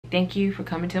Thank you for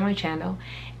coming to my channel,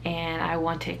 and I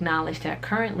want to acknowledge that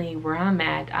currently where I'm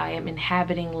at, I am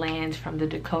inhabiting lands from the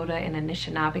Dakota and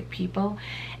Anishinaabe people,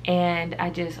 and I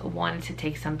just wanted to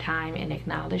take some time and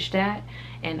acknowledge that,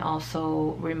 and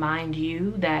also remind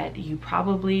you that you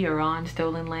probably are on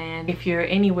stolen land. If you're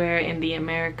anywhere in the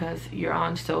Americas, you're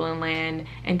on stolen land,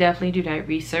 and definitely do that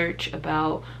research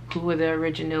about who were the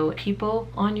original people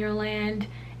on your land,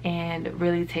 and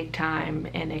really take time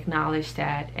and acknowledge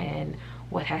that and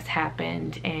what has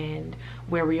happened and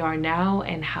where we are now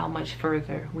and how much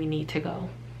further we need to go.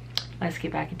 Let's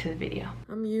get back into the video.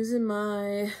 I'm using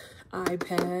my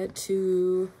iPad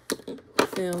to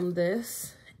film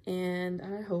this, and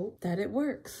I hope that it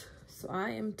works. So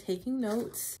I am taking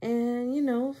notes and, you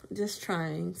know, just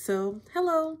trying. So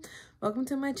hello, welcome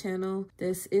to my channel.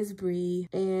 This is Bree,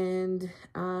 and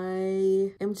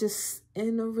I am just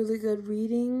in a really good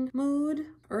reading mood.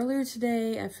 Earlier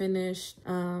today, I finished,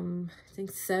 I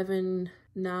think 7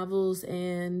 novels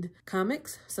and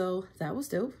comics, so that was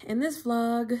dope. In this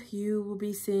vlog, you will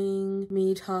be seeing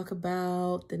me talk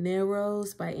about The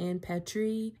Narrows by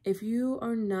Petry. If you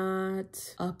are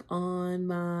not up on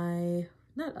my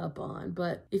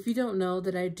but if you don't know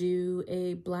that I do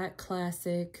a Black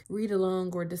classic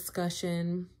read-along or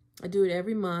discussion, I do it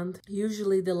every month,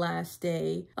 usually the last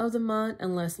day of the month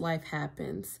unless life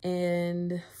happens.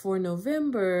 And for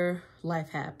November, life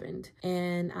happened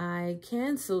and I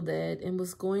canceled it and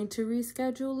was going to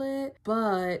reschedule it,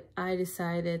 but I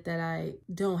decided that I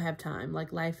don't have time.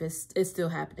 Like, life is still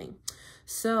happening.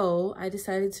 So I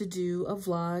decided to do a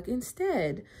vlog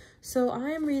instead. So I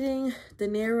am reading The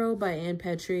Narrow by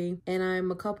Petry, and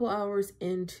I'm a couple hours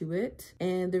into it.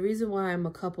 And the reason why I'm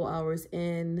a couple hours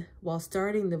in while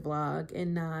starting the vlog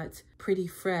and not pretty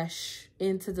fresh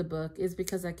into the book is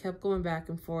because I kept going back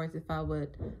and forth if I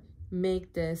would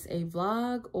make this a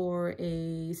vlog or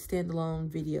a standalone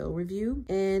video review.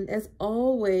 And as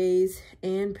always,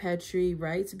 Petry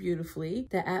writes beautifully.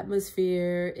 The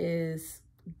atmosphere is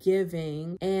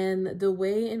giving, and the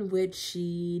way in which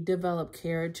she developed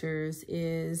characters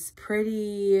is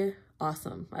pretty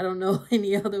awesome. I don't know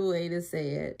any other way to say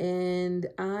it. And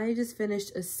I just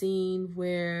finished a scene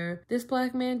where this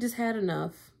Black man just had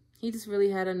enough. He just really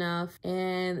had enough,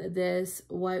 and this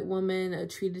white woman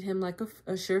treated him like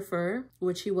a chauffeur,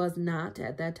 which he was not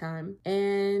at that time.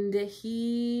 And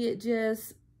he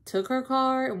just took her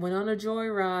car and went on a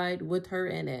joyride with her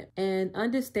in it. And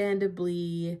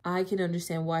understandably, I can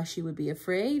understand why she would be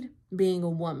afraid, being a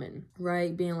woman,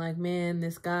 right? Being like, man,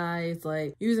 this guy is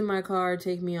like using my car,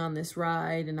 take me on this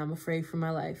ride, and I'm afraid for my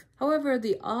life. However,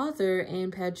 the author,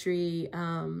 Petry,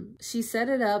 she set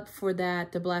it up for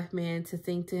the Black man to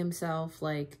think to himself,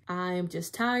 like, I'm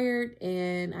just tired,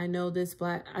 and I know this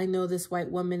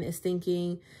white woman is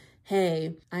thinking,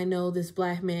 hey, I know this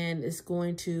Black man is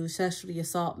going to sexually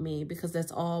assault me, because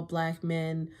that's all Black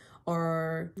men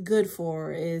are good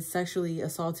for, is sexually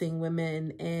assaulting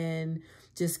women, and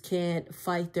just can't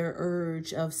fight their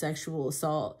urge of sexual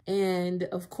assault. And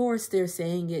of course they're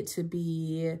saying it to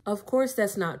be, of course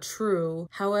that's not true.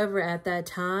 However, at that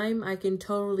time, I can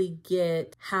totally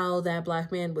get how that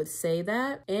Black man would say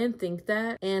that and think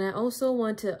that. And I also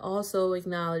want to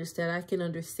acknowledge that I can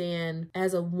understand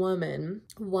as a woman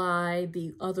why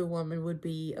the other woman would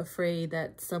be afraid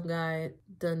that some guy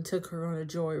done took her on a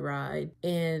joyride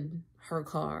in her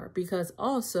car, because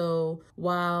also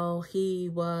while he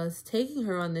was taking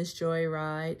her on this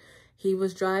joyride, he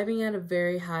was driving at a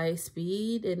very high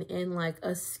speed and in like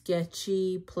a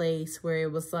sketchy place where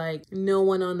it was like no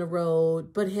one on the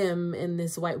road but him and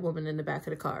this white woman in the back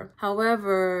of the car.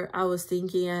 However, I was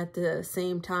thinking at the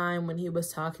same time when he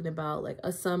was talking about like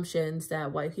assumptions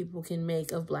that white people can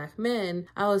make of Black men,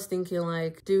 I was thinking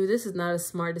like, dude, this is not a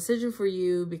smart decision for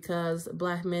you, because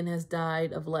Black men has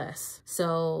died of less.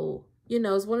 So, you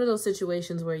know, it's one of those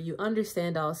situations where you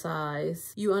understand all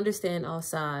sides,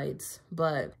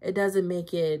 but it doesn't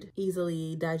make it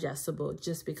easily digestible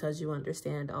just because you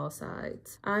understand all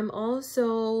sides. I'm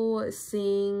also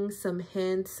seeing some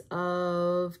hints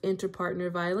of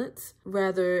interpartner violence,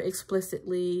 rather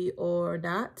explicitly or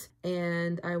not,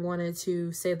 and I wanted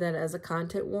to say that as a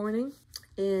content warning.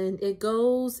 And it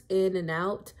goes in and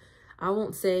out. I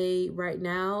won't say right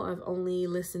now, I've only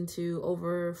listened to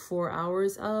over 4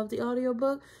 hours of the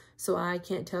audiobook, So I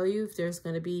can't tell you if there's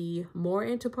going to be more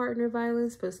into partner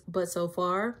violence, but so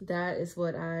far that is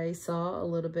what I saw, a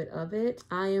little bit of it.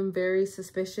 I am very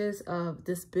suspicious of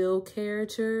this Bill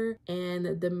character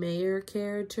and the mayor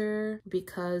character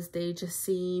because they just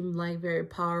seem like very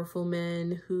powerful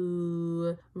men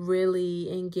who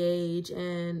really engage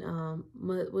in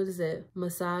what is it,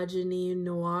 misogyny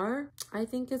noir, I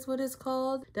think is what it's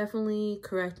called. Definitely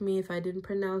correct me if I didn't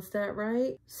pronounce that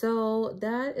right. So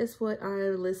that is what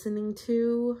I'm listening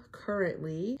to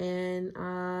currently, and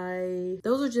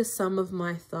those are just some of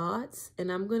my thoughts,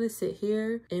 and I'm gonna sit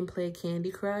here and play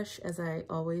Candy Crush as I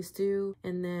always do,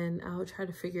 and then I'll try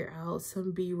to figure out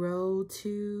some B-roll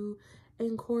to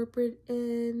incorporate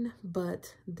in,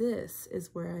 but this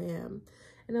is where I am.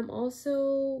 And I'm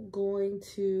also going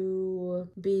to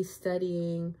be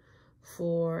studying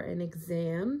for an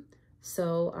exam,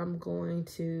 so I'm going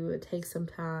to take some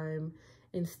time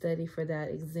and study for that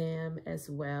exam as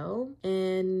well.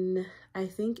 And I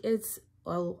think it's,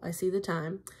 well, I see the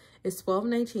time, it's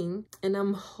 12:19, and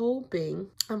I'm hoping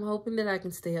that I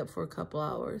can stay up for a couple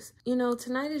hours. You know,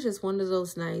 tonight is just one of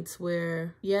those nights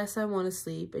where, yes, I want to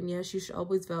sleep, and yes, you should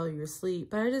always value your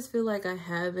sleep, but I just feel like I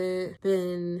haven't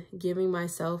been giving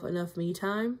myself enough me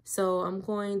time. So I'm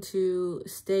going to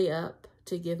stay up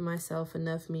to give myself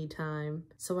enough me time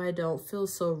so I don't feel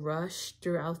so rushed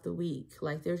throughout the week.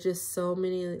 Like, there's just so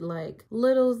many like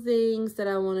little things that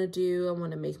I want to do. I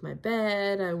want to make my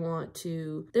bed.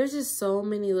 There's just so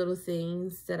many little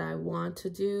things that I want to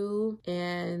do,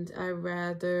 and I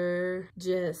rather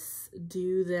just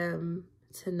do them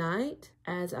tonight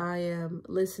as I am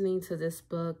listening to this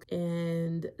book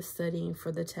and studying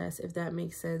for the test, if that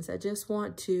makes sense. I just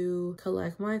want to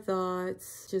collect my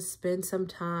thoughts, just spend some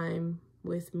time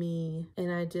with me,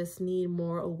 and I just need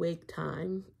more awake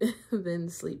time than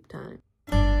sleep time.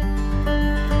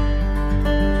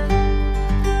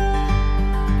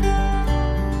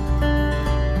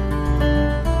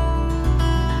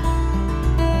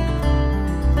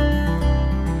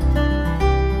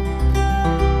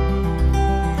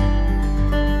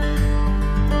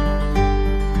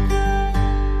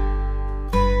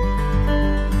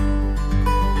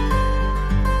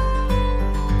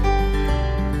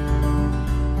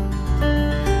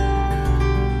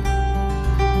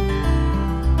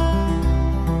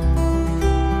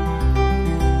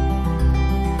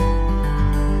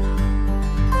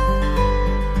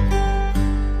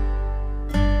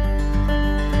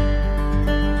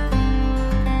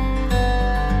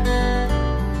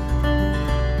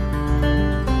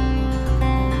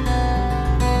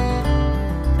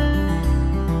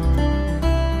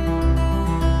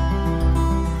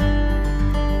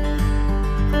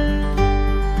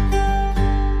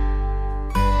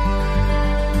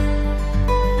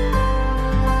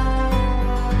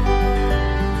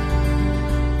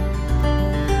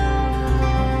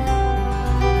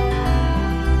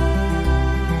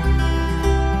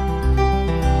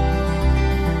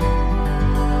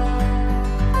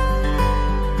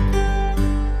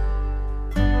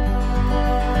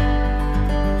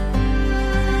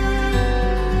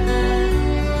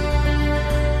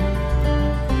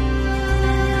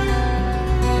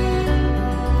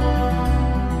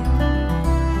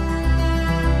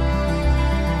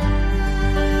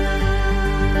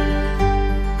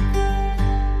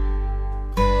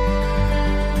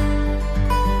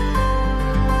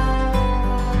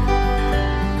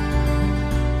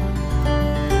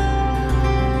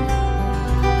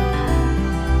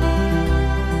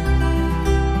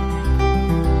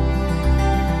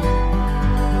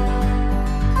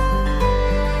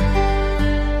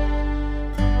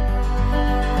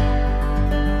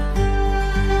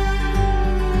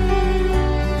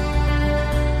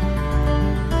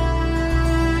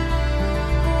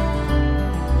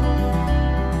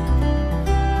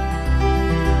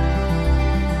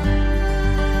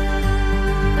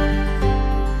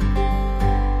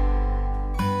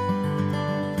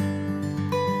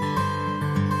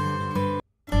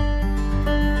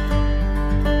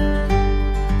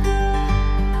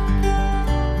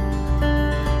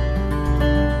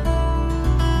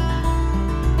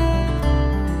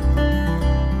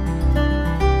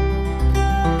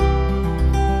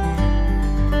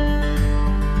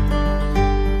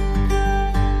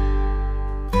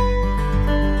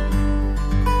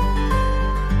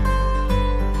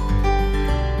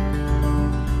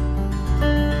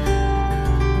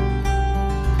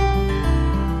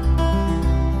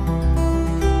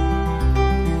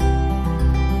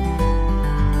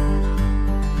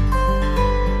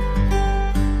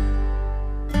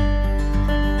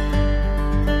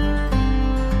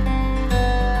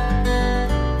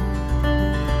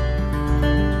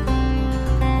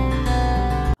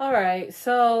 right,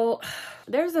 so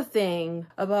there's a thing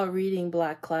about reading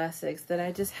Black classics that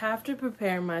I just have to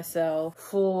prepare myself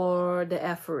for the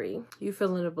effery. You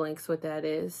fill in the blanks what that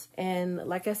is. And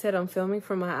like I said, I'm filming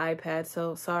from my iPad,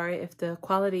 so sorry if the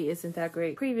quality isn't that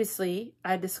great. Previously,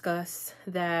 I discussed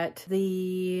that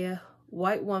the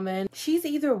white woman, she's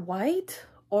either white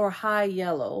or high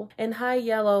yellow, and high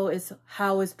yellow is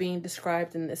how it's being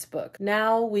described in this book.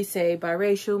 Now we say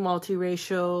biracial,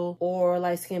 multiracial, or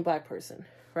light-skinned Black person,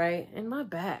 right? And my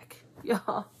back,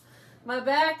 y'all, my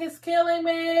back is killing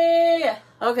me.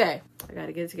 Okay, I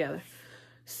gotta get it together.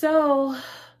 So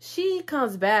she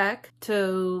comes back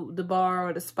to the bar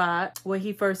or the spot where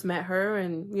he first met her,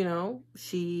 and you know,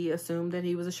 she assumed that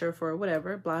he was a chauffeur or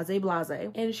whatever, blase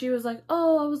blase. And she was like,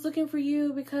 oh, I was looking for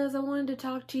you because I wanted to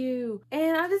talk to you.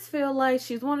 And I just feel like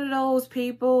she's one of those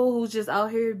people who's just out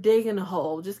here digging a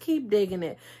hole. Just keep digging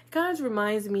it. It kind of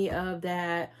reminds me of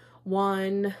that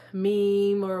one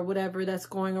meme or whatever that's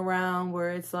going around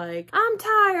where it's like, I'm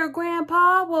tired,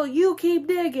 Grandpa. Well, you keep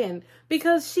digging,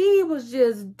 because she was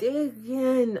just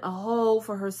digging a hole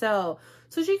for herself.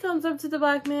 So she comes up to the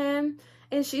Black man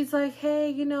and she's like, hey,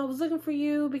 you know, I was looking for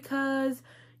you because,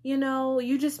 you know,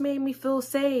 you just made me feel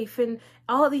safe. And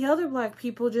all the other Black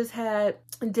people just had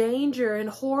danger and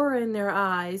horror in their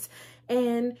eyes.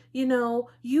 And, you know,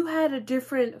 you had a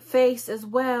different face as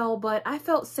well, but I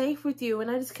felt safe with you.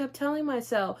 And I just kept telling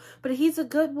myself, but he's a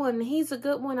good one. He's a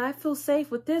good one. I feel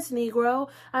safe with this Negro.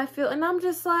 And I'm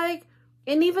just like,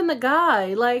 and even the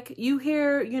guy, like, you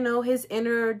hear, you know, his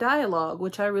inner dialogue,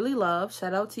 which I really love.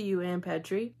 Shout out to you, and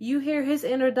Petry. You hear his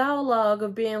inner dialogue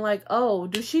of being like, oh,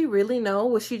 does she really know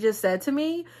what she just said to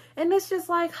me? And it's just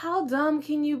like, how dumb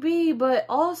can you be? But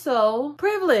also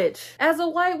privilege. As a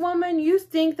white woman, you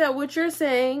think that what you're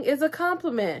saying is a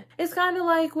compliment. It's kind of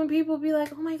like when people be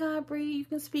like, oh my God, Brie, you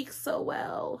can speak so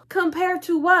well. Compared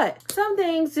to what? Some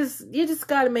things you just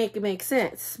got to make it make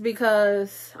sense,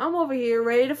 because I'm over here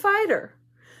ready to fight her.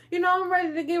 You know, I'm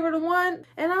ready to give her the one,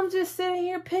 and I'm just sitting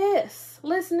here pissed,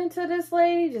 listening to this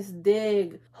lady just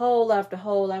dig hole after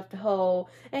hole after hole.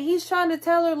 And he's trying to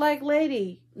tell her, like,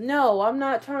 lady, no, I'm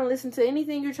not trying to listen to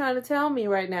anything you're trying to tell me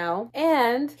right now.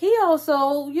 And he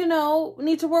also, you know,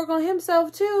 needs to work on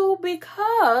himself too,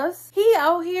 because he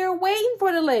out here waiting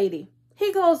for the lady.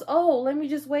 He goes, oh, let me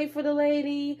just wait for the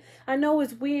lady. I know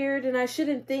it's weird and I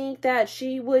shouldn't think that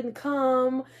she wouldn't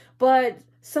come, but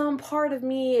some part of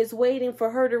me is waiting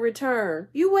for her to return.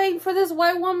 You waiting for this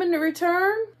white woman to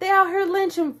return? They out here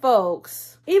lynching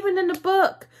folks. Even in the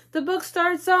book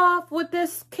starts off with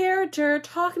this character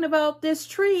talking about this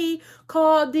tree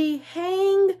called the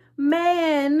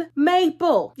hangman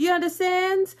maple. You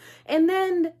understand? And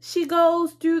then she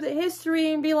goes through the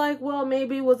history and be like, well,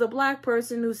 maybe it was a Black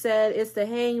person who said it's the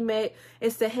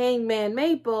hangman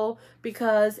maple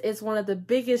because it's one of the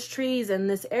biggest trees in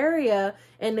this area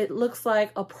and it looks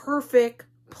like a perfect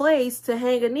place to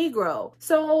hang a Negro.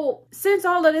 So since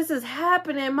all of this is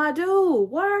happening, my dude,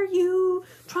 why are you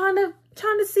trying to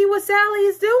see what Sally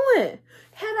is doing?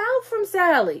 Head out from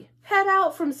Sally. Head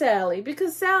out from Sally,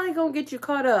 because Sally gonna get you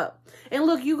caught up. And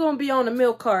look, you gonna be on a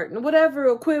milk carton, whatever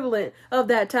equivalent of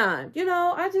that time. You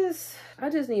know, I just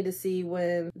need to see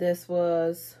when this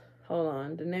was. Hold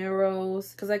on, De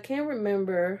Niro's, because I can't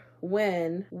remember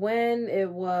when it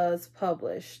was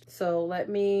published. So let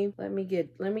me get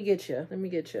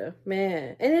you,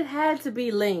 man. And it had to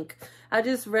be Link. I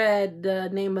just read the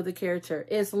name of the character.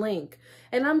 It's Link.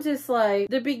 And I'm just like,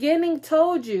 the beginning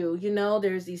told you, you know,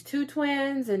 there's these two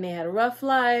twins and they had a rough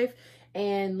life.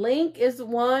 And Link is the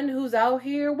one who's out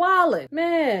here wilding.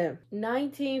 Man,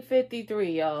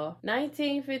 1953, y'all.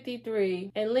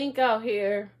 1953. And Link out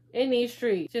here in these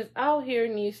streets, just out here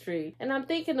in these streets. And I'm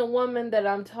thinking the woman that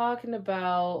I'm talking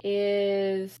about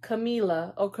is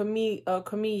Camilo,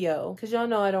 because y'all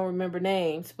know I don't remember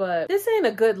names, but this ain't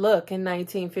a good look in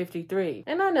 1953.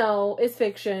 And I know it's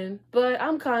fiction, but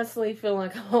I'm constantly feeling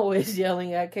like I'm always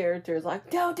yelling at characters like,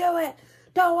 don't do it,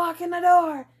 don't walk in the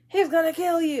door, he's gonna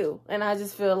kill you. And I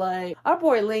just feel like our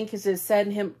boy Link is just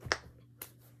setting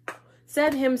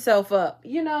himself up.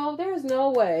 You know, there's no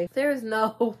way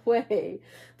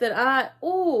that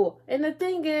and the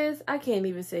thing is, I can't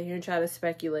even sit here and try to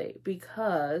speculate,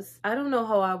 because I don't know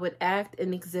how I would act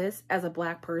and exist as a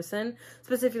Black person,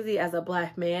 specifically as a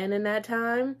Black man in that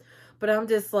time. But I'm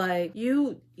just like,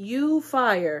 you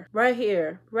fire right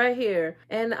here.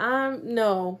 And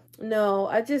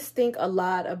I just think a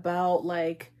lot about,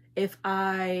 like, if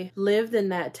I lived in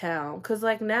that town, because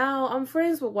like now I'm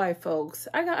friends with white folks.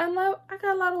 I got a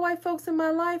lot of white folks in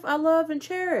my life I love and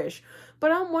cherish,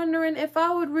 But I'm wondering if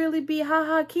I would really be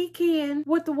ha-ha kikiing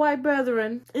with the white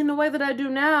brethren in the way that I do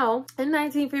now in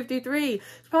 1953.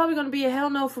 It's probably going to be a hell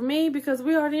no for me, because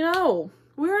we already know.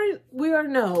 We already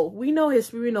know. We know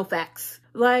history. We know facts.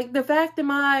 Like the fact that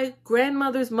my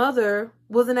grandmother's mother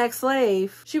was an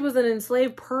ex-slave. She was an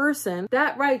enslaved person.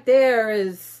 That right there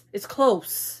is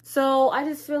close. So I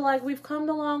just feel like we've come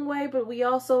a long way, but we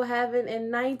also haven't.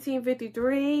 In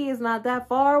 1953 is not that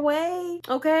far away.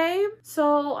 Okay?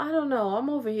 So I don't know. I'm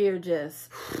over here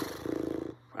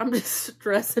I'm just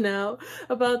stressing out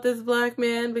about this black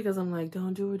man, because I'm like,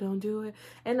 don't do it, don't do it.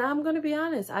 And I'm going to be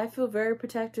honest, I feel very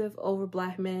protective over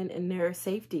black men and their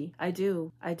safety. I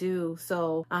do.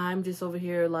 So I'm just over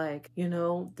here like, you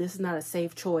know, this is not a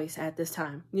safe choice at this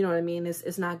time. You know what I mean?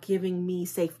 It's not giving me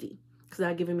safety. It's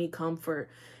not giving me comfort.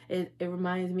 It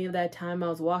reminds me of that time I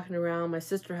was walking around my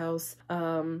sister's house.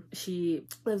 She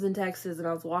lives in Texas, and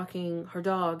I was walking her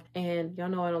dog. And y'all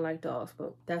know I don't like dogs,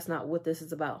 but that's not what this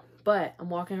is about. But I'm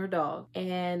walking her dog,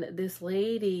 and this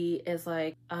lady is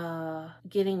like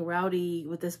getting rowdy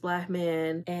with this black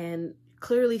man, and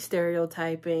clearly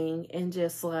stereotyping, and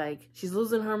just like she's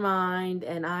losing her mind.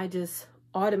 And I just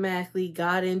automatically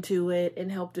got into it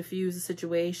and helped diffuse the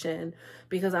situation,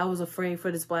 because I was afraid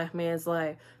for this black man's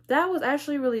life. That was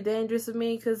actually really dangerous of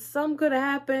me, because something could have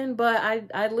happened, but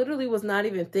I literally was not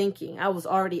even thinking. I was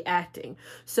already acting.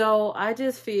 So I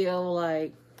just feel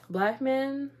like black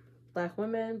men, black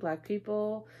women, black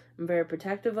people, I'm very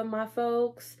protective of my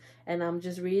folks, and I'm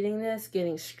just reading this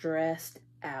getting stressed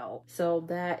out. So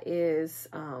that is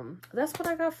that's what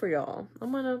I got for y'all.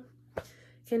 I'm gonna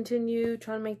continue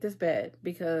trying to make this bed,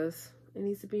 because it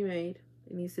needs to be made.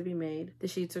 It needs to be made. The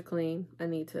sheets are clean. I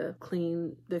need to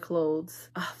clean the clothes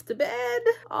off the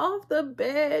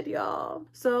bed, y'all.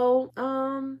 So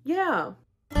yeah.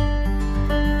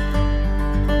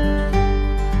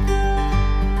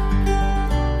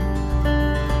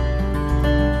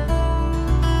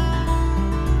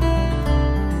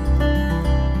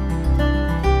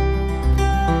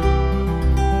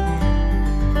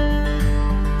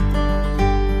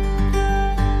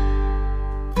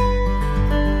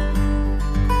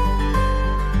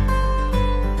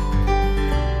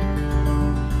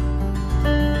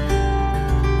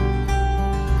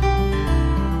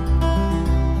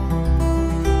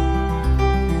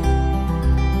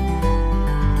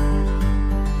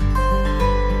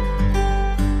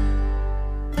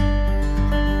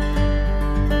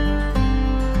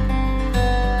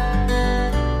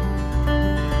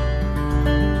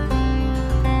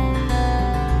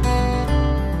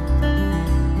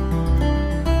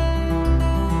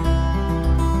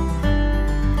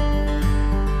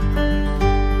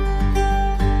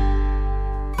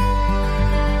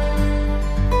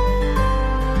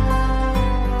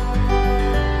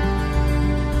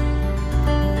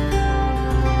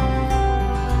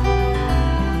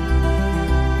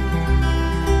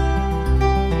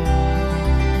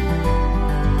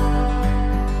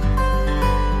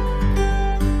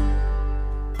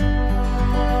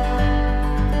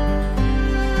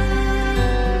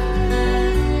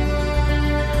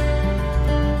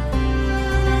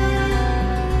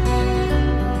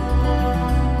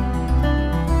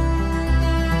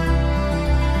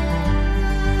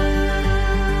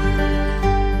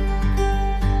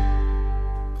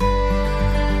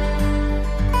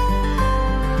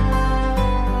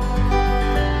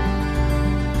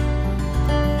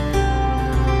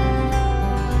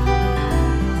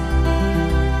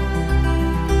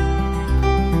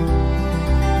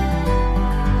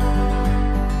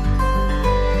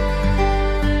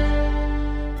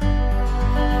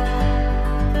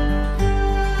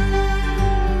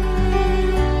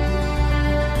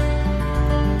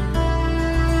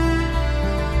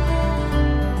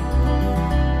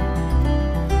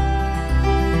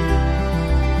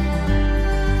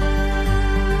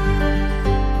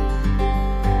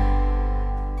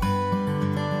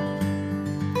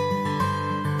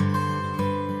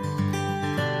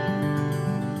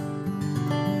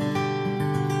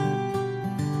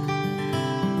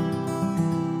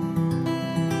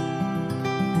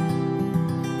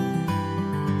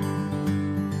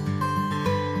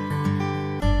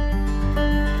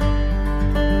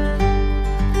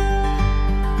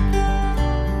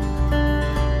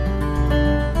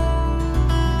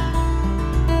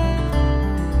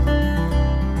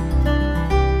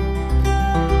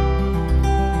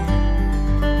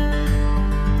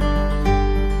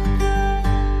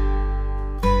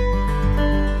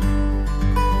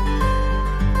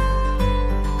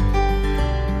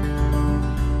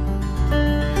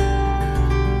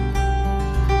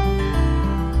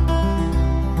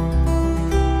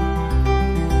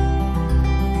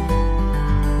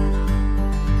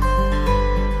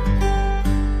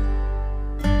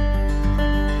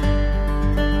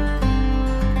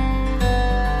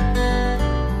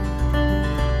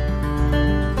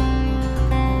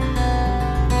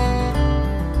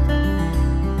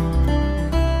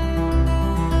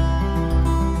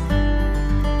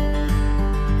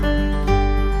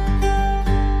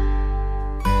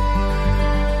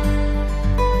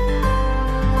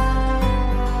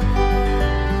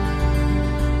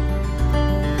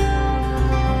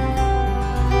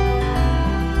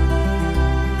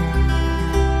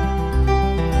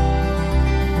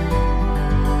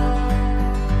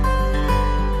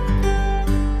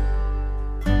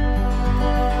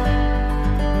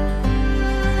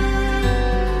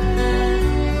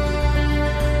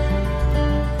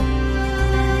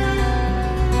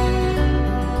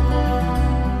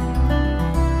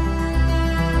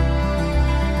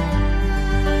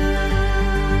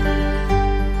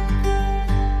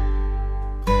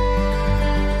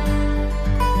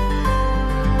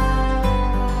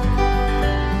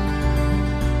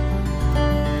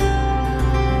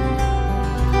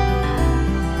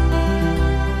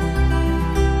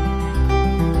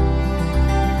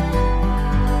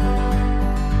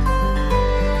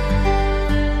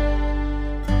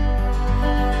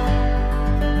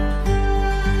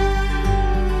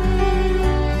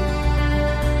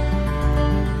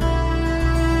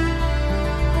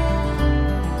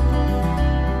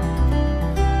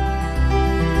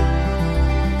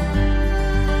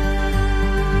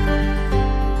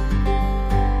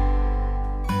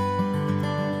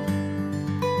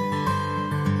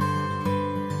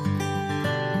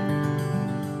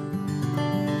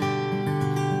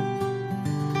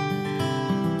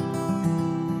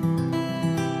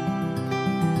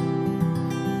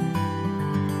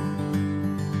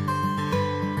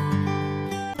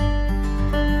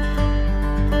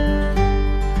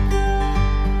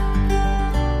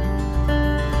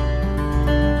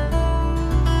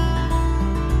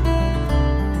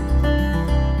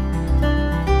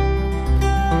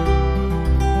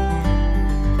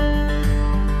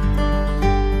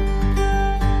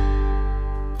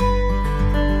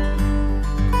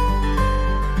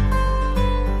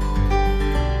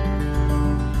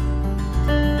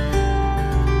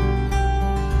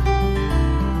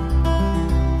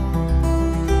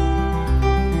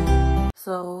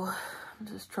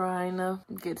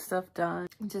 get stuff done.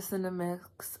 Just in the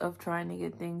mix of trying to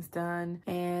get things done.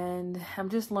 And I'm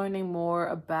just learning more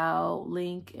about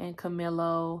Link and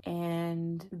Camilo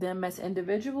and them as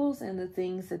individuals and the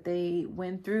things that they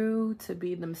went through to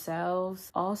be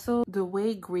themselves. Also, the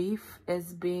way grief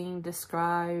is being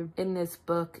described in this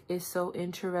book is so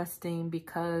interesting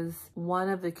because one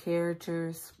of the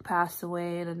characters passed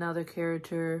away and another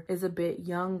character is a bit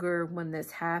younger when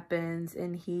this happens,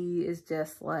 and he is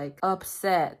just like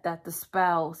upset that the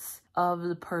spouse of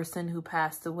the person who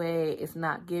passed away is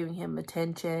not giving him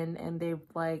attention, and they've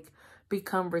like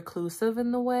become reclusive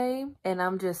in the way. And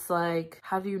I'm just like,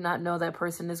 how do you not know that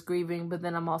person is grieving? But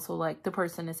then I'm also like, the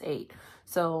person is 8.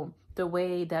 So the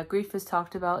way that grief is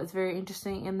talked about is very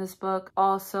interesting in this book.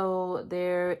 Also,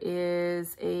 there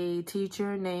is a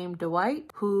teacher named Dwight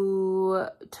who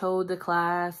told the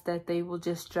class that they will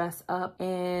just dress up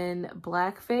in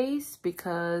blackface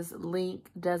because Link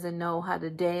doesn't know how to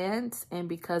dance, and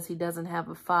because he doesn't have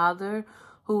a father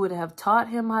who would have taught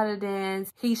him how to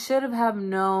dance. He should have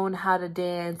known how to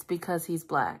dance because he's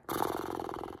black.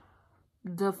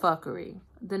 The fuckery.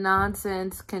 The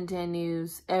nonsense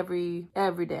continues every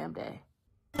damn day.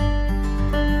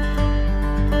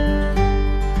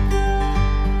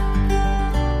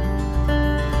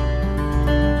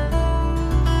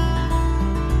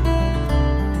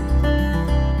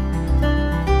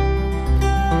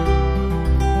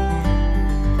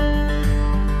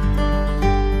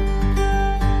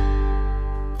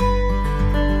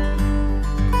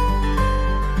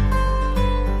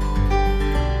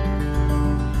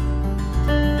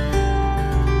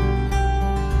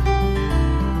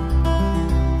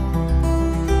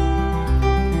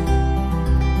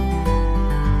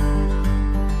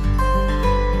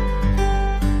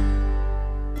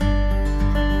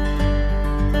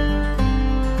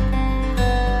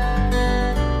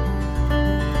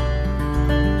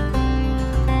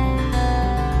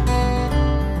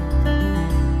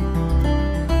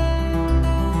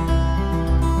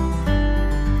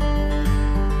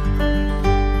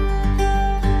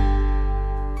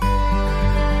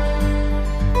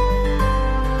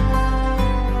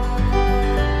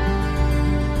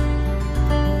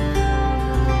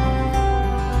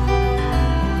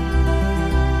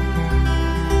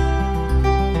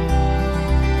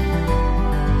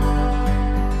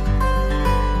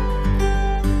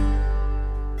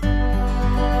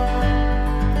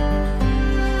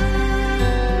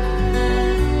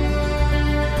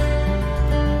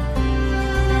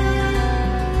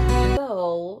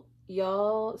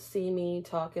 See me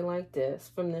talking like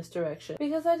this from this direction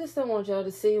because I just don't want y'all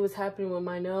to see what's happening with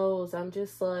my nose. I'm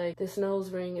just like, this nose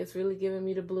ring is really giving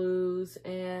me the blues,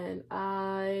 and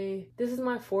this is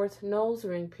my 4th nose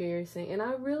ring piercing, and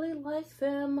I really like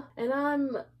them, and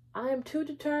I'm too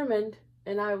determined,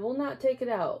 and I will not take it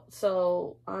out.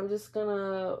 So I'm just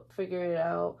gonna figure it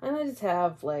out, and I just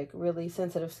have like really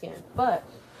sensitive skin. But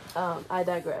I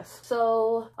digress.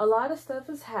 So a lot of stuff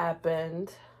has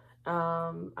happened.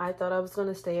 I thought I was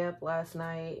gonna stay up last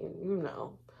night and, you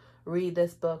know, read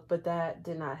this book, but that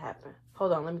did not happen.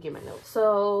 Hold on, let me get my notes.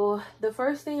 So the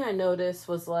first thing I noticed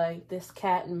was like this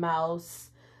cat and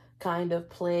mouse kind of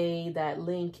play that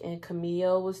Link and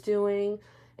Camille was doing.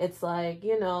 It's like,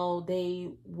 you know, they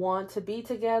want to be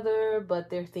together,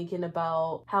 but they're thinking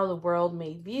about how the world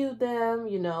may view them,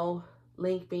 you know,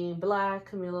 Link being black,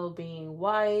 Camilo being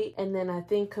white, and then I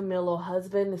think Camilo's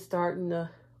husband is starting to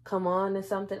come on or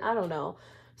something. I don't know.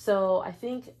 So I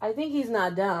think he's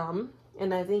not dumb,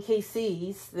 and I think he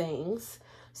sees things.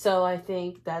 So I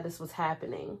think that is what's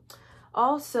happening.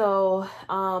 Also,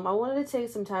 I wanted to take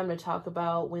some time to talk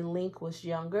about when Link was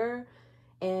younger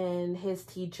and his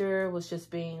teacher was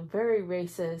just being very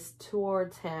racist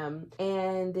towards him,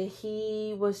 and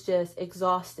he was just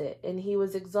exhausted, and he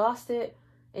was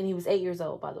 8 years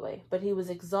old, by the way, but he was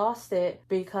exhausted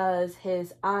because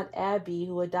his Aunt Abby,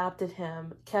 who adopted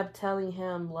him, kept telling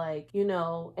him, like, you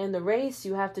know, in the race,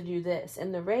 you have to do this.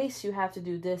 In the race, you have to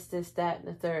do this, that, and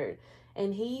the third.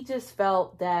 And he just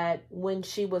felt that when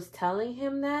she was telling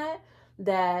him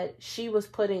that she was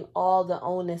putting all the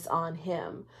onus on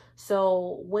him.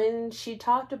 So when she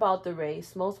talked about the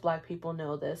race, most black people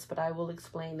know this, but I will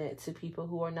explain it to people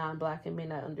who are non-black and may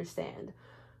not understand.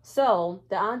 So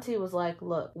the auntie was like,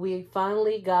 look, we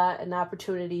finally got an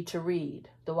opportunity to read.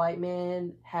 The white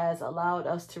man has allowed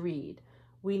us to read.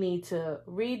 We need to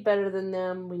read better than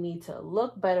them. We need to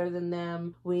look better than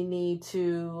them. We need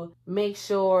to make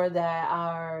sure that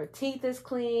our teeth is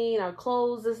clean, our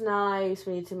clothes is nice.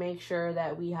 We need to make sure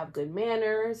that we have good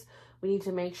manners. We need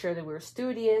to make sure that we're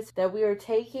studious, that we are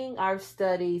taking our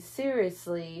studies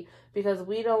seriously, because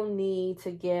we don't need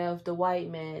to give the white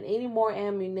man any more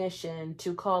ammunition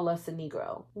to call us a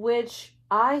Negro, which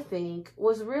I think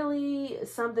was really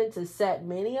something to set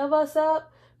many of us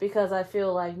up, because I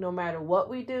feel like no matter what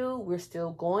we do, we're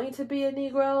still going to be a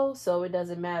Negro. So it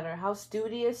doesn't matter how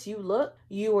studious you look,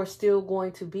 you are still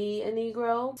going to be a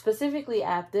Negro. Specifically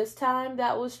at this time,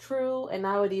 that was true. And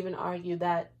I would even argue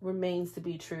that remains to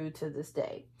be true to this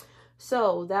day.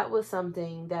 So that was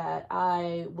something that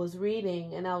I was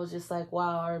reading, and I was just like,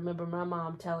 wow, I remember my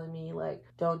mom telling me, like,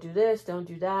 don't do this, don't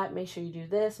do that, make sure you do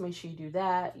this, make sure you do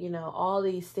that, you know, all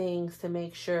these things to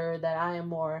make sure that I am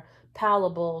more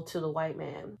palatable to the white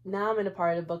man. Now I'm in a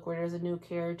part of the book where there's a new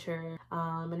character,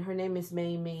 and her name is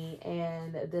Mamie,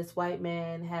 and this white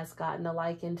man has gotten a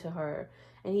liking to her,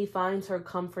 and he finds her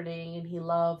comforting, and he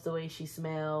loves the way she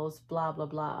smells, blah, blah,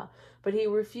 blah. But he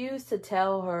refused to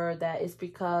tell her that it's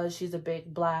because she's a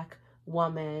big black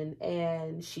woman,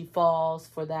 and she falls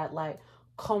for that, like,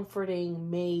 comforting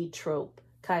maid trope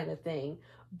kind of thing.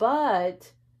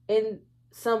 But in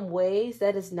some ways,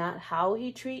 that is not how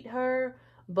he treat her.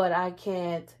 But I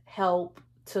can't help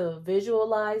to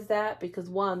visualize that, because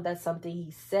one, that's something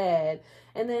he said.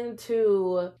 And then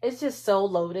two, it's just so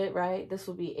loaded, right? This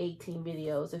would be 18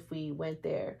 videos if we went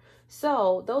there.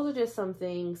 So those are just some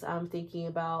things I'm thinking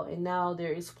about. And now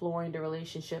they're exploring the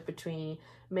relationship between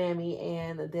Mamie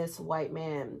and this white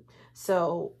man.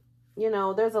 So, you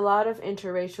know, there's a lot of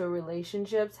interracial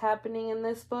relationships happening in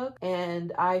this book.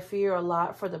 And I fear a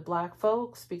lot for the black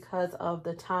folks because of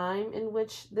the time in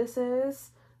which this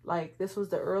is. Like, this was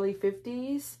the early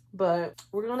 50s, but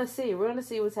we're going to see. We're going to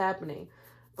see what's happening.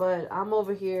 But I'm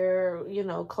over here, you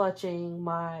know, clutching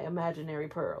my imaginary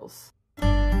pearls.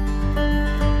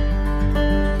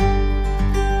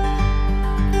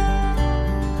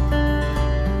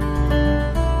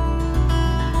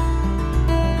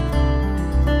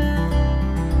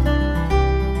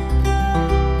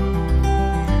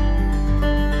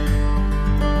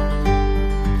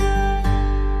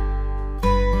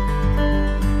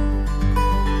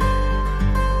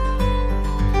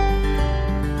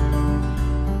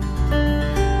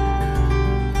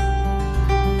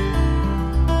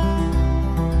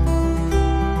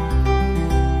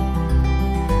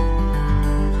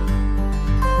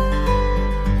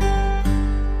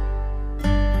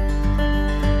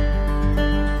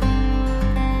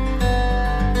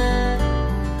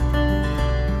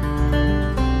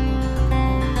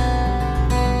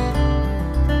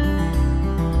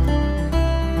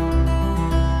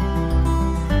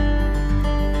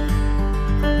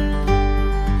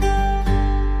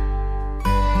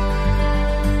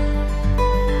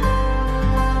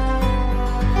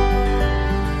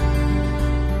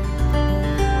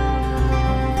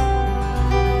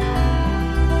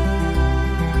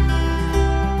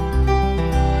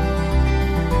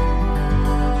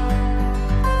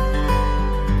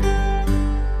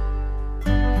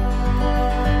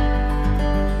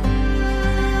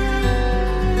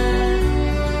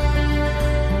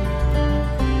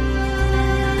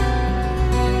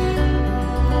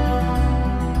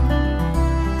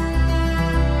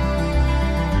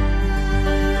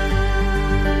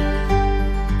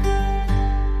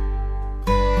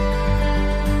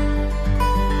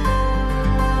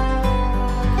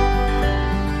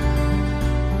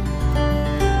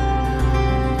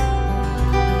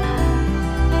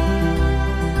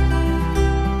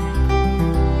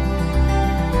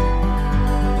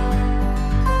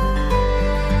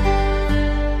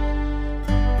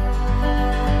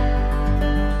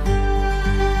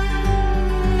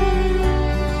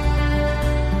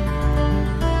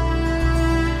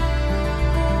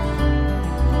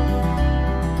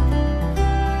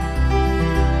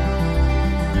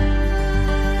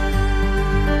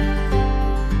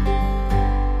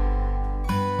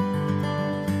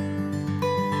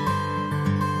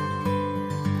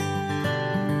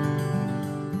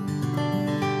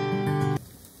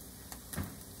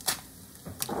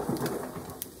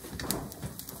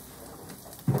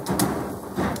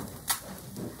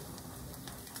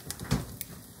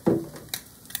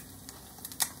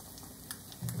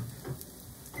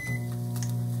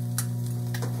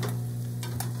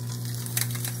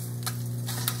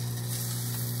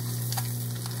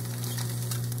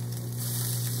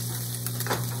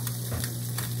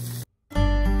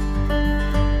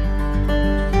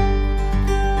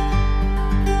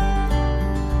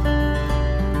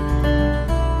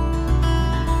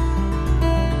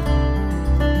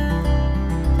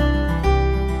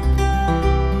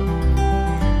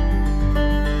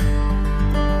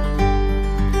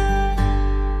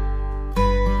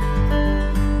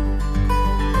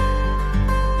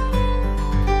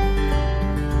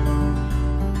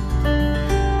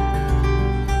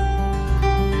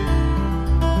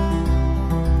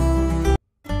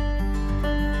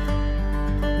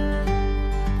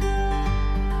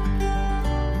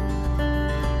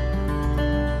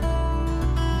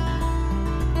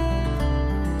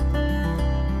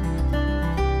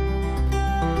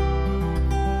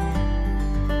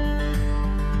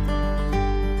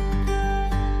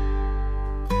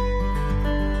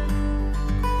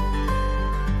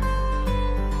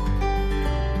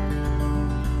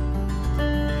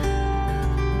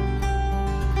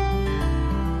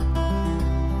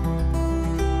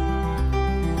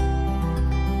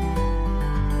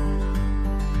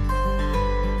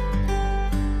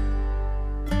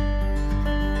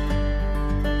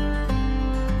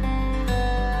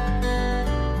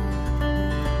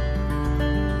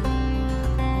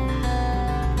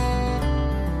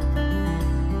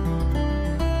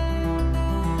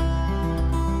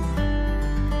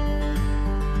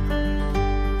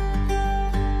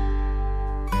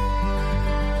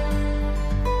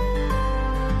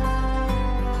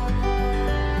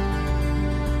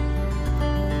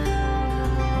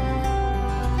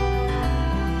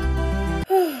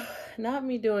 not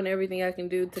me doing everything I can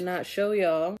do to not show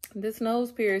y'all this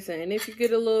nose piercing. And if you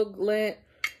get a little glint,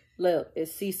 look,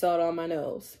 it's sea salt on my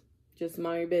nose. Just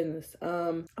mind your business.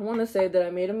 I want to say that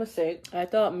I made a mistake. I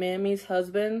thought Mammy's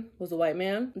husband was a white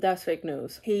man. That's fake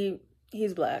news.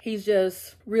 He's black. He's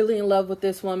just really in love with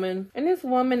this woman. And this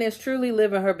woman is truly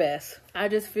living her best. I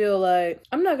just feel like,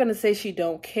 I'm not going to say she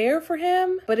don't care for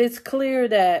him, but it's clear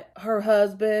that her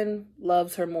husband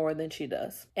loves her more than she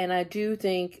does. And I do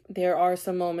think there are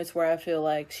some moments where I feel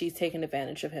like she's taking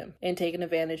advantage of him and taking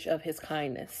advantage of his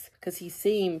kindness, because he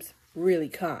seems really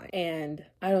kind. And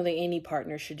I don't think any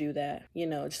partner should do that. You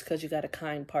know, just because you got a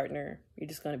kind partner, you're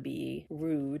just going to be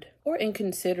rude or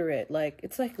inconsiderate. Like,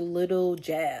 it's like little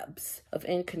jabs of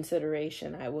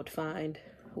inconsideration I would find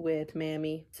with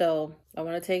Mammy. So I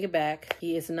want to take it back.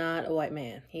 He is not a white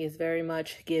man. He is very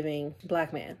much giving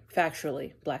black man.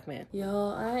 Factually, black man.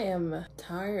 Y'all, I am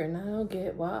tired and I don't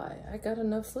get why. I got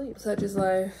enough sleep. Such is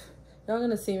life. Y'all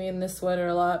gonna see me in this sweater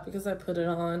a lot because I put it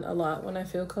on a lot when I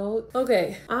feel cold.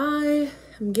 Okay, I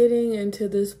am getting into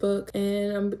this book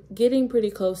and I'm getting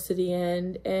pretty close to the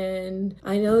end. And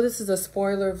I know this is a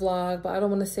spoiler vlog, but I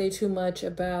don't want to say too much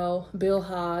about Bill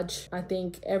Hodge. I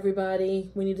think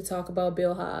we need to talk about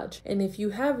Bill Hodge. And if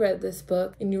you have read this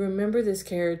book and you remember this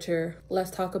character, let's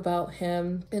talk about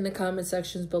him in the comment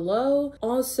sections below.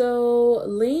 Also,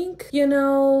 Link, you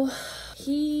know,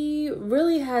 he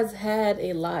really has had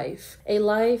a life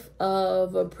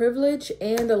of privilege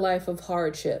and a life of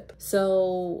hardship.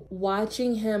 So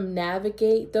watching him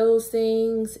navigate those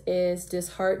things is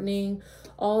disheartening.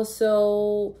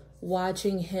 Also,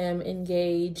 watching him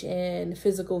engage in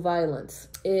physical violence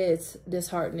is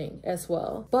disheartening as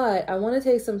well. But I want to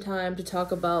take some time to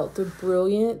talk about the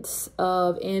brilliance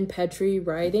of Ann Petry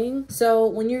writing. So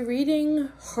when you're reading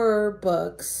her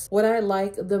books, what I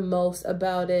like the most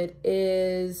about it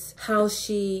is how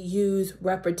she used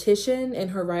repetition in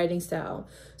her writing style.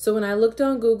 So when I looked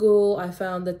on Google, I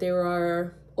found that there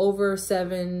are over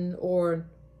 7 or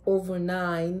over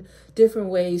 9 different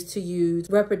ways to use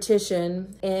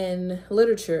repetition in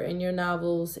literature, in your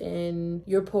novels, in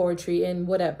your poetry, and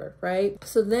whatever, right?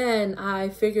 So then I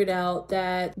figured out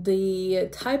that the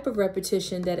type of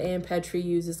repetition that Ann Petry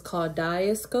uses is called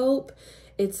diascope.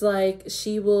 It's like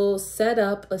she will set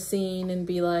up a scene and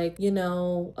be like, you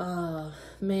know,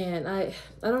 man, I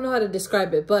don't know how to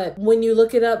describe it, but when you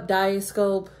look it up,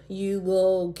 diascope, you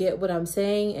will get what I'm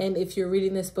saying. And if you're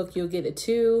reading this book, you'll get it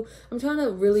too. I'm trying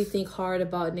to really think hard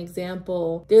about an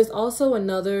example. There's also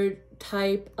another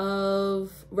type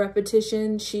of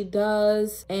repetition she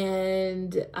does,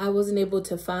 and I wasn't able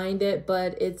to find it,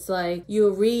 but it's like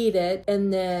you'll read it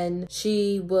and then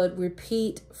she would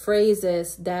repeat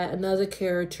phrases that another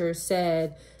character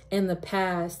said in the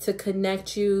past to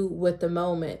connect you with the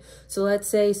moment. So let's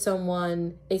say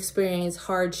someone experienced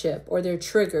hardship or they're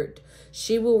triggered.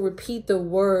 She will repeat the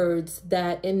words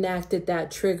that enacted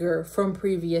that trigger from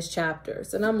previous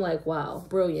chapters. And I'm like, wow,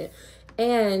 brilliant.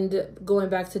 And going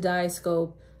back to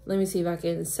diascope, let me see if I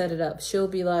can set it up. She'll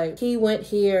be like, he went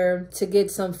here to get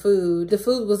some food. The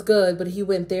food was good, but he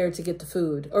went there to get the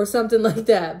food, or something like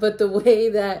that. But the way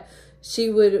that she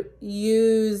would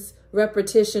use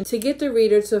repetition to get the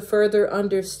reader to further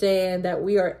understand that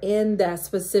we are in that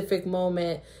specific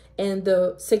moment and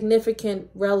the significant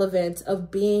relevance of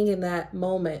being in that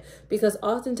moment. Because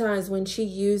oftentimes when she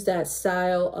used that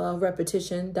style of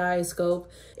repetition, diascope,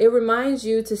 it reminds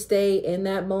you to stay in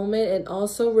that moment and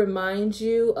also reminds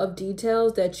you of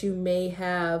details that you may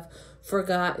have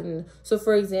forgotten. So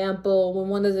for example, when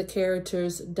one of the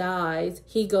characters dies,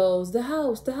 he goes, the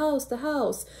house, the house, the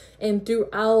house. And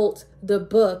throughout the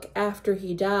book, after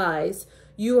he dies,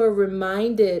 you are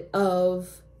reminded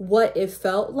of what it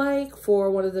felt like for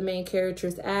one of the main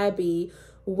characters, Abby,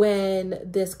 when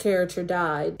this character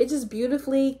died. It just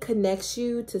beautifully connects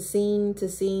you to scene, to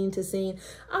scene, to scene.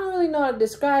 I don't really know how to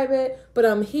describe it, but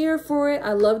I'm here for it.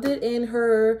 I loved it in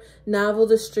her novel,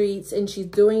 The Streets, and she's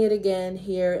doing it again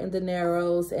here in The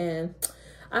Narrows. And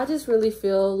I just really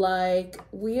feel like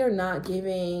we are not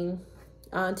giving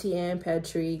Auntie Ann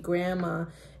Petry, Grandma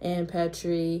Ann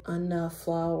Petry, enough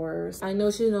flowers. I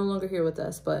know she's no longer here with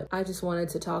us, but I just wanted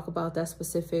to talk about that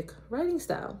specific writing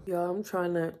style. Y'all, I'm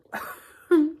trying to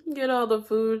get all the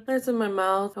food that's in my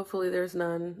mouth. Hopefully there's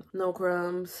no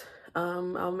crumbs.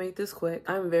 I'll make this quick.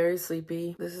 I'm very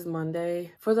sleepy. This is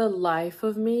Monday. For the life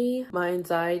of me, my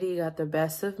anxiety got the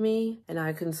best of me and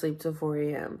I couldn't sleep till 4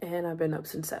 a.m. and I've been up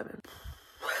since 7.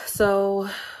 So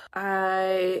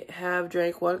I have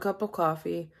drank 1 cup of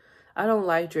coffee. I don't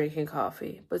like drinking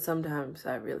coffee, but sometimes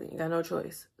I really got no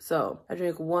choice. So I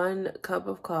drank 1 cup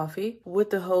of coffee with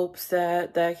the hopes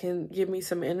that that can give me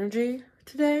some energy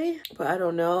today, but I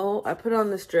don't know. I put on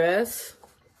this dress.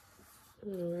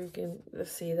 You can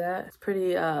see that. It's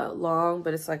pretty long,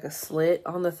 but it's like a slit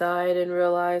on the thigh. I didn't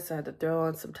realize. I had to throw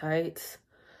on some tights.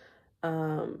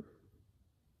 Yeah,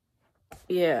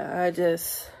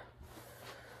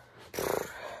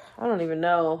 I don't even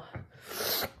know.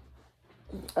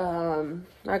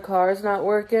 My car's not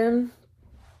working.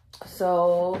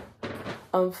 So,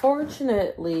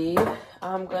 unfortunately,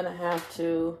 I'm gonna have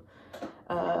to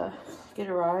get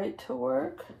a ride to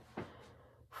work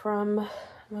from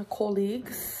my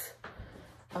colleagues,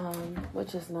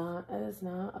 which is not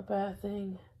a bad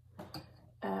thing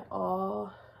at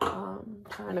all.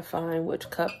 Trying to find which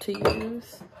cup to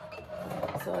use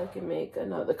so I can make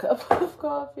another cup of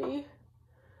coffee.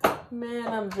 Man,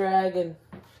 I'm dragging.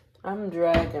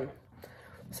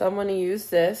 So I'm gonna use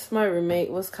this. My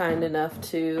roommate was kind enough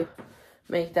to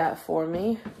make that for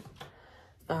me.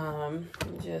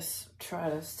 Just try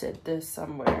to sit this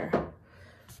somewhere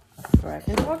where I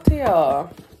can talk to y'all.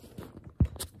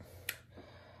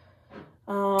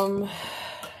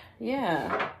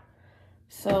 Yeah.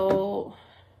 So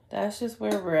that's just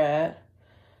where we're at.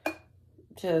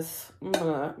 I'm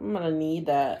gonna need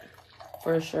that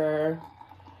for sure.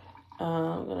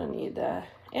 I'm gonna need that.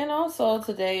 And also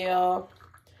today, y'all,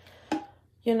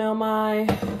 you know,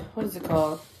 what is it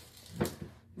called?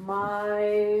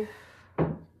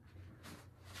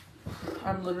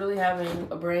 I'm literally having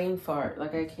a brain fart.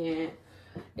 Like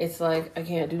it's like I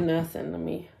can't do nothing. Let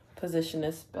me position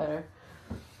this better.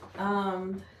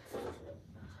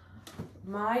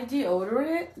 My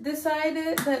deodorant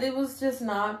decided that it was just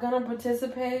not gonna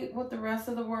participate with the rest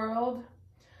of the world.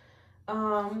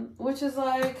 Which is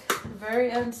like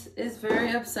it's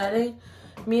very upsetting.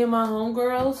 Me and my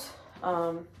homegirls,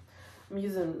 I'm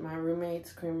using my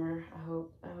roommate's creamer. I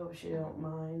hope she don't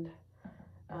mind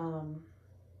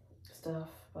stuff,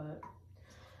 but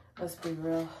let's be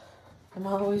real. Am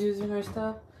I always using her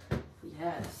stuff?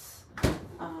 Yes.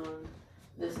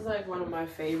 This is like one of my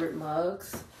favorite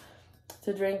mugs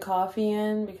to drink coffee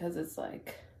in because it's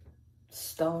like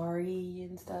starry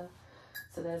and stuff.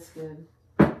 So that's good.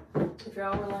 If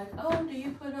y'all were like, oh, do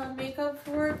you put on makeup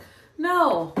for work?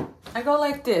 No, I go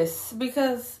like this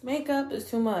because makeup is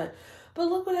too much. But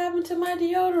look what happened to my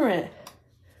deodorant.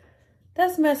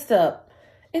 That's messed up.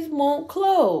 It won't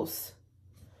close.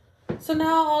 So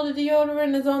now all the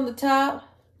deodorant is on the top.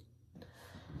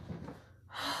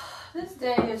 This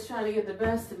day is trying to get the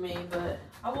best of me, but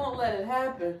I won't let it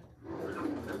happen.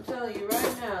 I'm telling you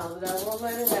right now that I won't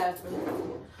let it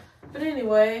happen. But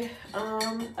anyway,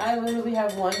 I literally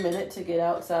have 1 minute to get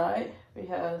outside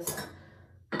because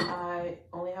I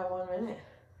only have 1 minute.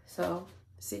 So,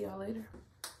 see y'all later.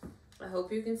 I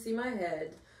hope you can see my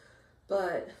head,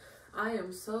 but I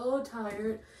am so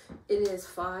tired. It is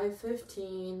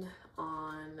 5:15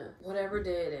 on whatever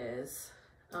day it is.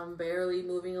 I'm barely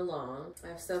moving along. I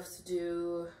have stuff to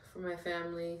do for my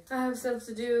family. I have stuff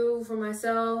to do for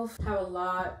myself. I have a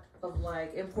lot of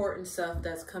like important stuff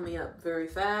that's coming up very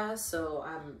fast, so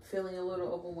I'm feeling a little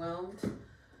overwhelmed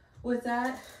with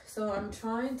that. So I'm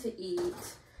trying to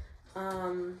eat.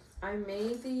 I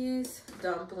made these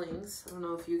dumplings. I don't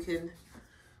know if you can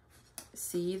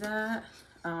see that.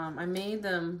 I made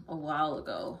them a while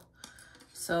ago,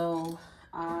 so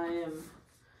I am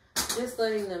just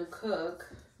letting them cook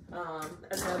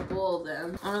as I boil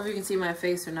them. I don't know if you can see my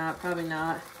face or not, probably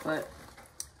not, but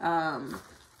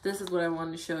this is what I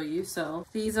wanted to show you. So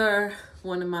these are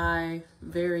one of my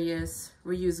various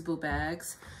reusable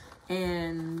bags,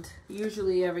 and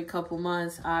usually every couple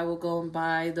months I will go and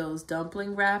buy those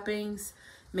dumpling wrappings,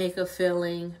 make a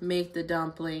filling, make the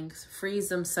dumplings, freeze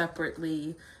them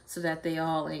separately so that they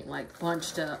all ain't like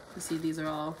bunched up. You see, these are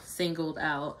all singled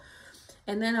out.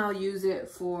 And then I'll use it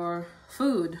for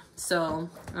food. So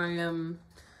I am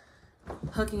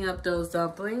hooking up those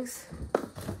dumplings.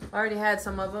 I already had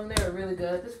some of them. They were really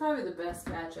good. This is probably the best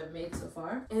batch I've made so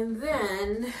far. And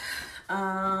then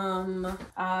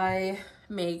I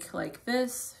make like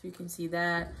this. You can see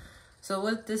that. So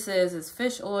what this is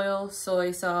fish oil,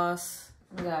 soy sauce.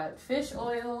 We got fish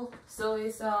oil,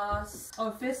 soy sauce.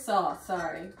 Oh, fish sauce,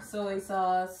 sorry. Soy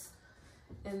sauce.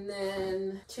 And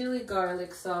then chili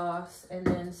garlic sauce, and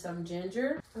then some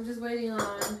ginger. I'm just waiting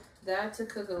on that to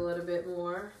cook a little bit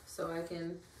more so I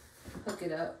can hook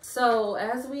it up. So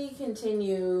as we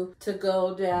continue to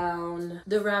go down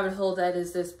the rabbit hole that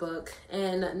is this book,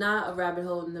 and not a rabbit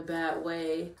hole in the bad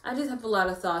way, I just have a lot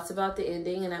of thoughts about the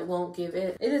ending and I won't give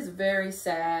it. It is very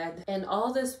sad, and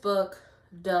all this book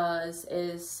does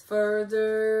is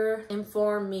further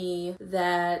inform me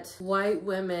that white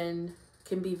women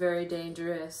can be very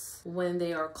dangerous when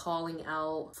they are calling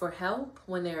out for help,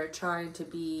 when they are trying to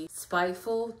be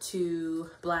spiteful to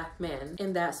Black men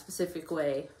in that specific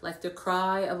way. Like the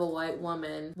cry of a white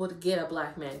woman would get a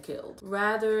Black man killed.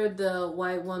 Rather, the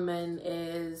white woman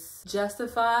is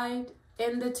justified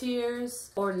in the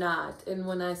tears or not. And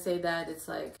when I say that, it's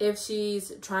like if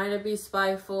she's trying to be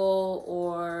spiteful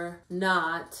or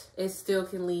not, it still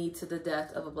can lead to the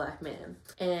death of a Black man.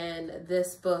 And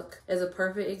this book is a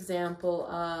perfect example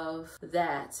of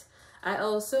that. I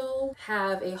also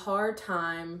have a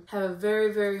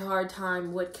very, very hard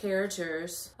time with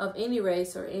characters of any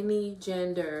race or any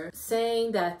gender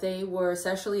saying that they were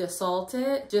sexually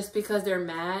assaulted just because they're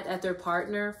mad at their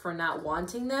partner for not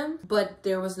wanting them, but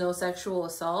there was no sexual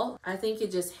assault. I think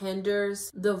it just hinders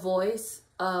the voice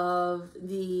of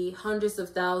the hundreds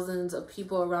of thousands of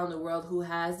people around the world who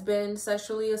has been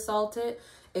sexually assaulted.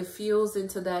 It fuels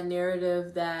into that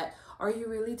narrative that, are you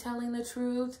really telling the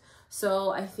truth? So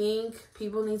I think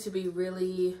people need to be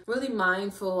really, really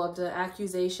mindful of the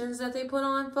accusations that they put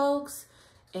on folks.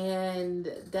 And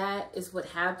that is what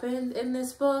happened in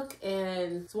this book.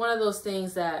 And it's one of those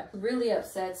things that really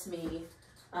upsets me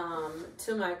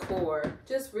to my core.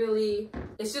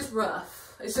 It's just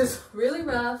rough. It's just really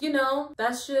rough. You know,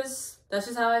 that's just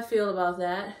how I feel about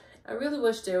that. I really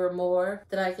wish there were more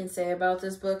that I can say about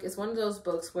this book. It's one of those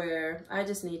books where I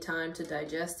just need time to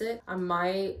digest it. I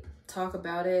might talk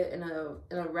about it in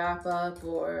a wrap up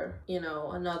or, you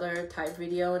know, another type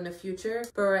video in the future.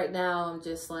 But right now I'm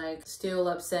just like still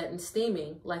upset and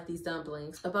steaming like these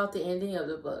dumplings about the ending of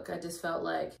the book. I just felt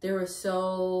like there were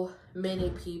so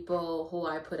many people who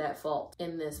I put at fault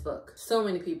in this book. So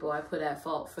many people I put at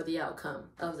fault for the outcome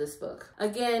of this book.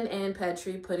 Again, and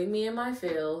Petry putting me in my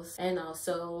feels and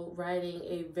also writing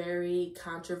a very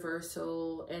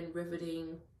controversial and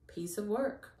riveting piece of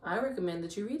work. I recommend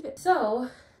that you read it. So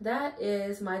that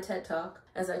is my TED Talk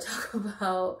as I talked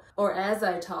about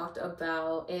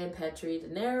Ann Petry De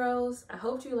Niro's. I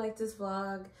hope you like this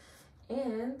vlog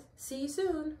and see you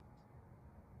soon.